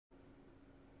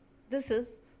This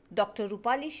is Dr.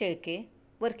 Rupali J.Shelke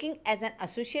working as an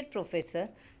associate professor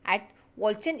at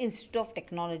Walchand Institute of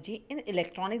Technology in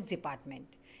Electronics Department.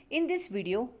 In this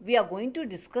video, we are going to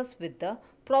discuss with the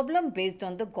problem based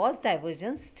on the Gauss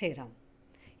divergence theorem.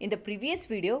 In the previous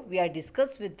video, we are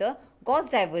discussed with the Gauss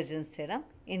divergence theorem.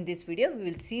 In this video, we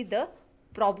will see the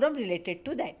problem related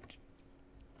to that.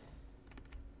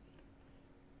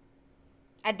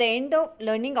 At the end of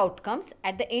learning outcomes,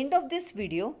 at the end of this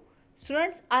video,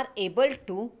 students are able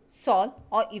to solve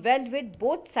or evaluate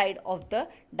both sides of the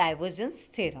divergence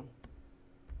theorem.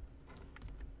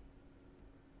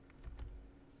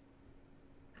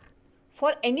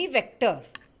 For any vector,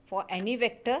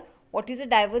 what is a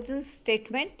divergence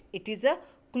statement? It is a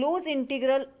closed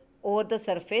integral over the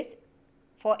surface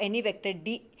for any vector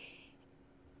d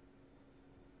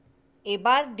a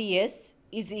bar ds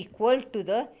is equal to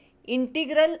the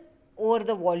integral over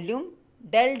the volume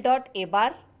del dot a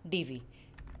bar dv,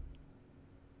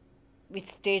 which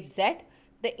states that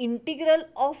the integral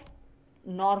of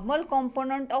normal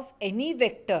component of any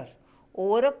vector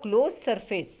over a closed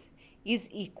surface is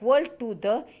equal to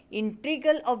the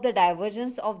integral of the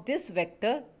divergence of this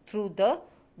vector through the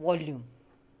volume.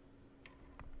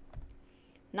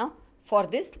 Now, for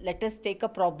this, let us take a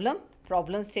problem.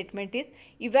 Problem statement is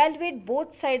evaluate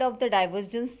both sides of the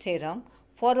divergence theorem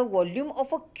for a volume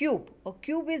of a cube. A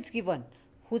cube is given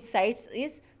whose size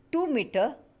is 2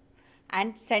 meter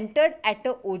and centered at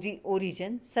a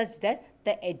origin such that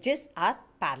the edges are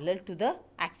parallel to the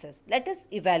axis. Let us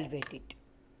evaluate it.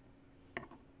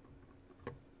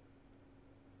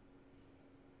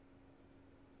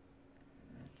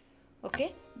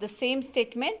 Okay, the same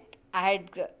statement I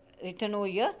had written over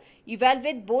here.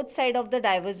 Evaluate both sides of the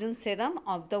divergence theorem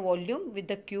of the volume with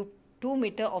the cube 2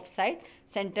 meter of side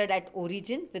centered at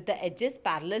origin with the edges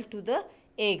parallel to the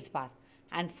ax bar.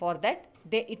 And for that,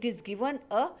 it is given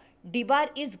a d bar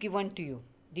is given to you.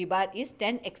 D bar is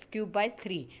 10x cube by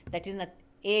 3. That is not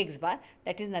ax bar.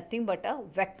 That is nothing but a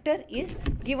vector is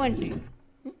given to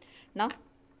you. Now,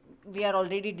 we are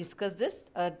already discussed this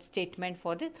statement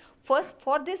for this. First,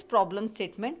 for this problem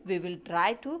statement, we will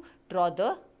try to draw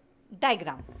the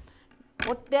diagram.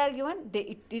 What they are given?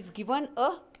 It is given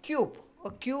a cube.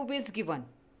 A cube is given.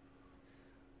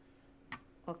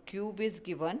 A cube is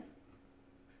given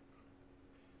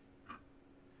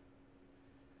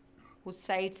whose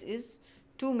size is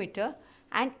 2 meter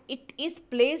and it is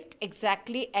placed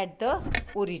exactly at the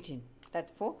origin.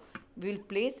 Therefore, we will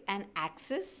place an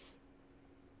axis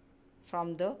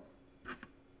from the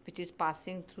which is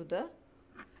passing through the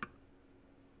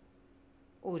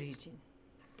origin.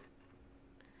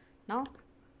 Now,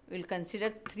 we will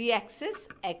consider 3 axes,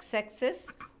 x-axis,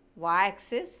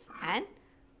 y-axis and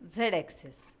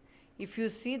z-axis. If you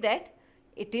see that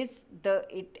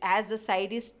as the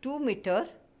side is 2 meter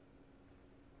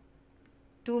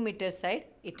side,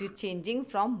 it is changing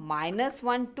from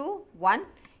 -1 to 1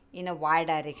 in a y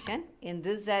direction. In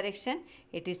this direction,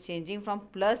 it is changing from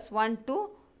 +1 to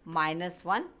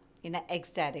 -1 in a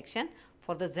x direction.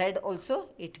 For the z also,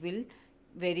 it will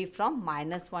vary from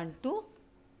 -1 to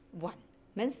 1.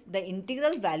 Means the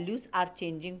integral values are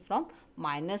changing from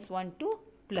 -1 to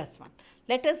 +1.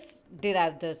 Let us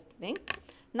derive this thing.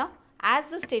 Now, as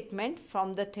the statement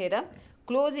from the theorem,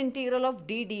 closed integral of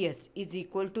d ds is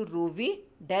equal to rho v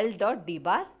del dot d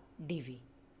bar dv.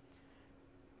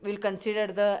 We will consider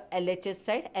the LHS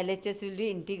side. LHS will be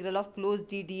integral of closed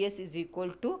d ds is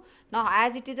equal to, now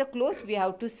as it is a closed, we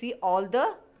have to see all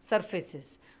the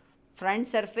surfaces. Front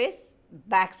surface,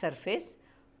 back surface,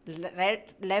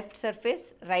 left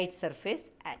surface, right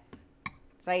surface,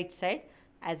 right side,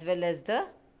 as well as the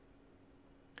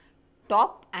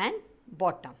top and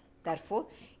bottom. Therefore,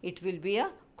 it will be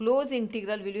a closed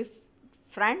integral will be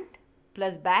front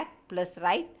plus back plus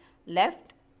right,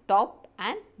 left, top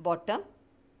and bottom.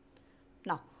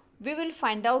 Now, we will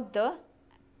find out the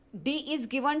d is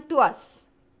given to us.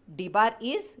 D bar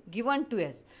is given to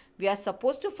us. We are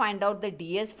supposed to find out the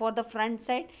ds for the front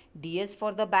side, ds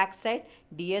for the back side,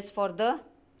 ds for the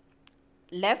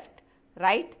left,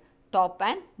 right, top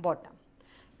and bottom.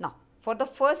 Now, for the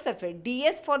first surface,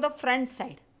 ds for the front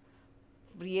side.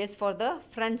 Ds for the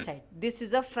front side. This is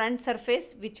the front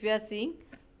surface which we are seeing.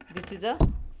 This is the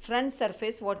front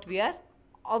surface what we are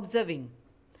observing.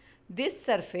 This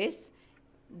surface,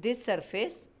 the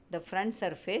front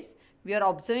surface, we are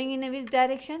observing in which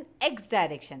direction? X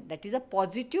direction. That is a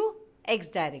positive x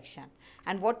direction.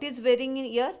 And what is varying in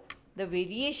here? The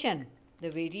variation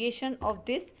of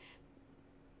this.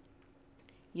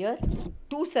 Here,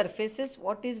 two surfaces,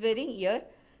 what is varying? Here,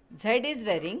 z is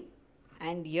varying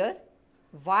and here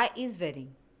y is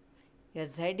varying. Here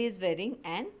z is varying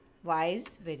and y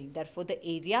is varying. Therefore, the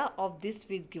area of this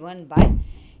is given by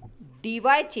dy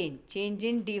change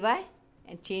in dy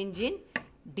and change in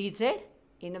dz.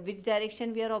 In which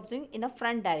direction we are observing? In a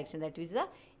front direction, that is the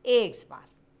ax bar.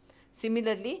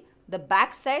 Similarly, the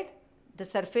back side, the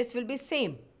surface will be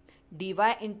same, dy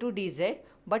into dz,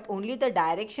 but only the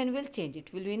direction will change.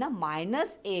 It will be in a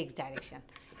minus ax direction.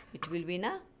 It will be in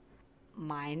a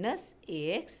minus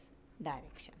ax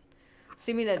direction.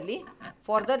 Similarly,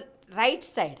 for the right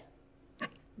side,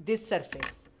 this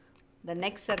surface, the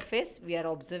next surface, we are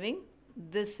observing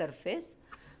this surface.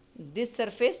 This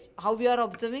surface, how we are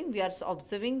observing? We are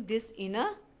observing this in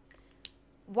a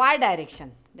y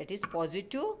direction, that is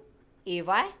positive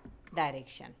ay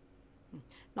direction.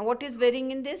 Now, what is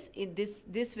varying in this? In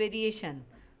this variation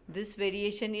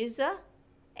is a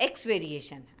x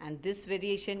variation, and this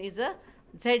variation is a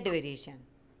z variation.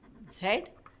 Z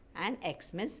and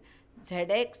x means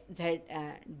dz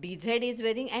is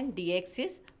varying and dx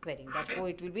is varying. Therefore,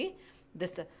 it will be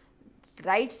this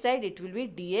right side, it will be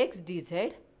dx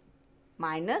dz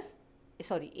minus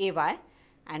ay,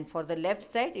 and for the left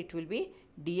side it will be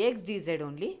dx dz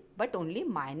only, but only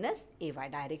minus ay.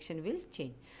 Direction will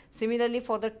change. Similarly,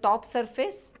 for the top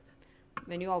surface,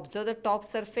 when you observe the top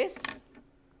surface,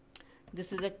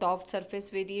 this is a top surface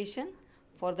variation.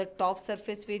 For the top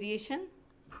surface variation,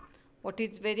 what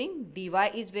is varying? Dy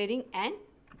is varying and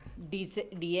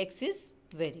dx is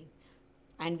varying,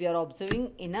 and we are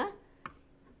observing in a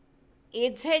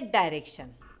az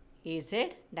direction.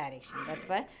 That's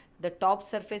why the top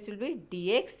surface will be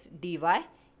dx dy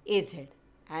az,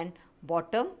 and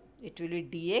bottom it will be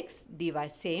dx dy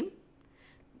same,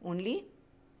 only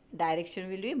direction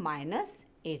will be minus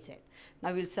az.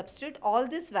 Now, we will substitute all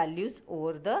these values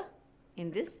over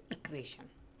in this equation.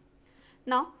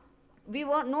 Now, we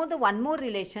know the one more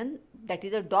relation, that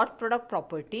is a dot product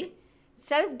property.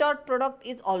 Self dot product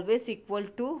is always equal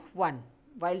to 1,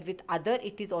 while with other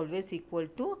it is always equal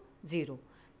to 0.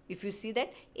 If you see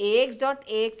that ax dot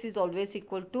ax is always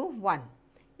equal to 1,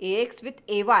 ax with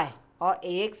ay or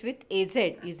ax with az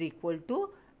is equal to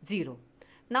 0.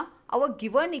 Now, our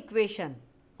given equation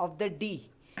of the D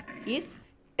is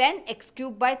 10x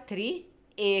cube by 3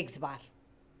 ax bar.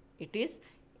 It is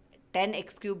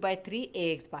 10x cube by 3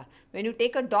 ax bar. When you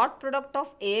take a dot product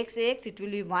of ax, it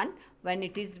will be 1. When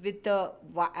it is with the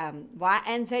y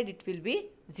and z, it will be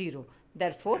 0.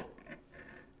 Therefore,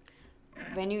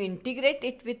 when you integrate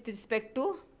it with respect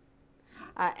to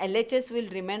LHS will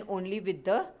remain only with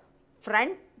the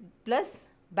front plus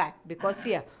back, because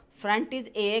here front is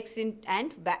ax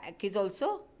and back is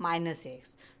also minus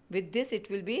ax. With this it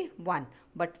will be 1,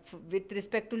 but with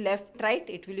respect to left right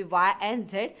it will be y and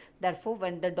z. Therefore,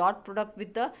 when the dot product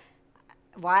with the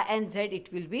y and z,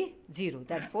 it will be 0.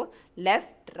 Therefore,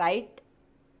 left, right,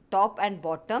 top and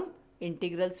bottom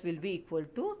integrals will be equal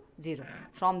to 0.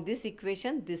 From this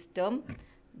equation, this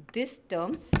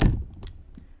terms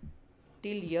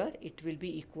till here it will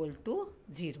be equal to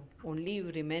 0. Only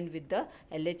you remain with the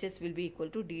LHS will be equal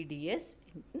to dds.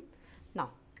 Now,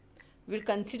 we will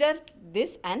consider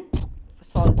this and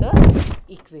solve the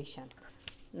equation.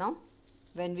 Now,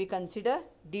 when we consider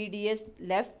dds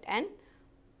left, and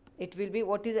it will be,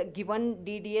 what is a given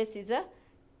dds is a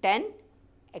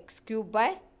 10x cube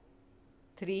by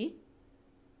 3,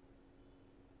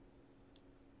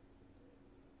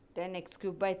 10x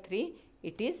cube by 3,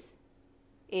 it is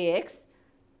ax,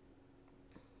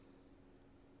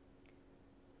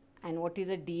 and what is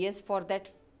a ds for that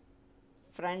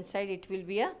front side? It will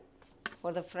be a,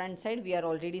 for the front side we are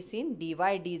already seen dy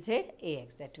dz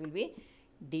ax, that will be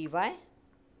dy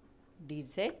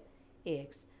dz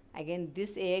ax. Again,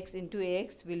 this ax into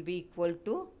ax will be equal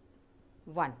to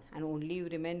 1, and only you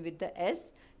remain with the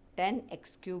s,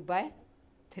 10x cube by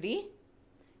 3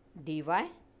 dy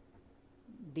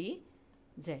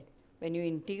dz. When you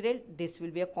integrate, this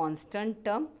will be a constant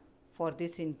term for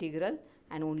this integral,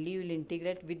 and only you will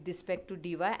integrate with respect to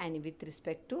dy and with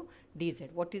respect to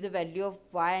dz. What is the value of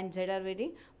y and z are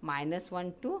varying? Minus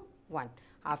 1 to 1.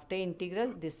 After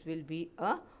integral, this will be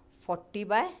a 40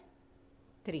 by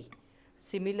 3.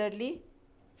 Similarly,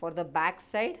 for the back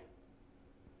side,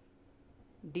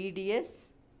 dds,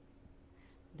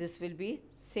 this will be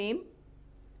same,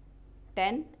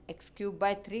 10x cube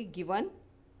by 3 given,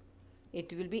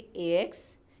 it will be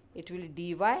ax, it will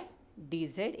be dy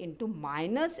dz into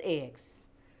minus ax.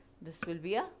 This will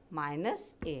be a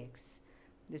minus ax.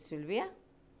 This will be a,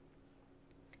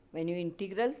 when you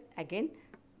integral, again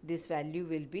this value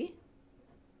will be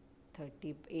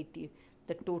 30, 80.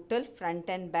 The total front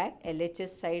and back LHS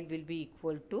side will be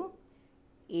equal to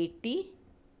 80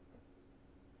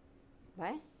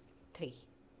 by 3.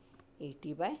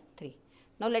 80 by 3.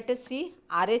 Now let us see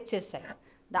RHS side.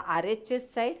 The RHS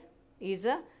side is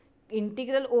a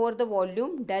integral over the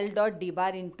volume del dot d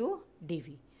bar into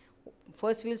dv.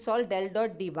 First we will solve del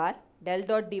dot d bar. Del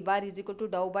dot d bar is equal to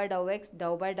dou by dou x,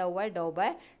 dou by dou y, dou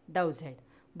by dou z.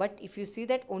 But if you see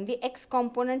that only x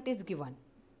component is given,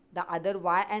 the other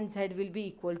y and z will be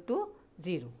equal to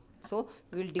 0. So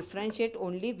we will differentiate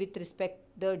only with respect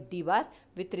the d bar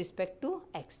with respect to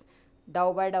x.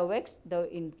 Dou by dou x,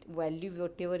 the value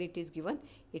whatever it is given,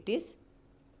 it is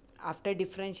after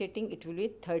differentiating it will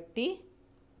be 30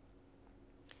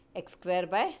 x square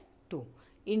by 2.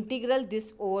 Integral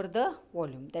this over the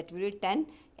volume, that will be 10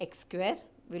 x square,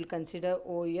 we will consider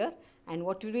over here. And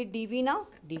what will be dv now?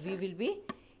 dv will be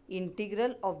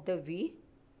integral of the v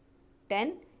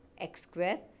 10 x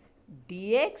square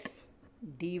dx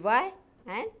dy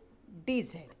and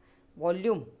dz.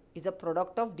 Volume is a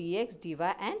product of dx, dy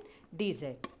and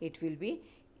dz. It will be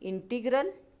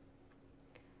integral,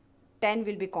 10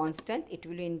 will be constant, it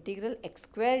will be integral x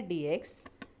square dx,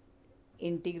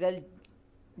 integral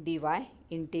dy,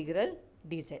 integral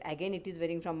dz. Again it is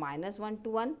varying from minus 1 to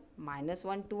 1, minus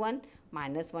 1 to 1,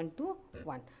 minus 1 to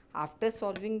 1. After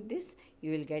solving this,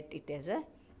 you will get it as a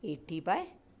 80 by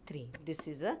 3. This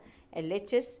is a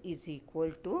LHS is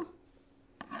equal to,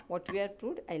 what we have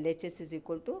proved, LHS is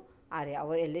equal to RA.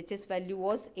 Our LHS value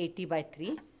was 80 by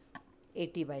 3.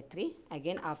 80 by 3.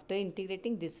 Again after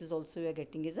integrating, this is also we are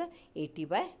getting is a 80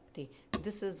 by 3.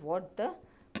 This is what the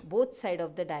both side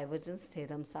of the divergence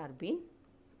theorems are being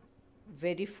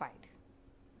verified.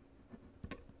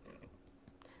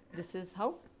 This is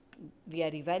how we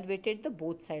are evaluated the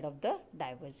both side of the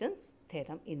divergence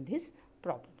theorem in this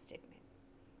problem statement.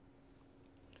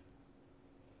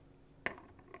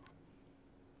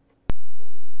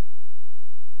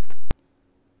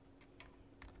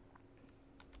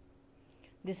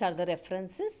 These are the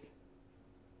references.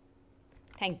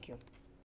 Thank you.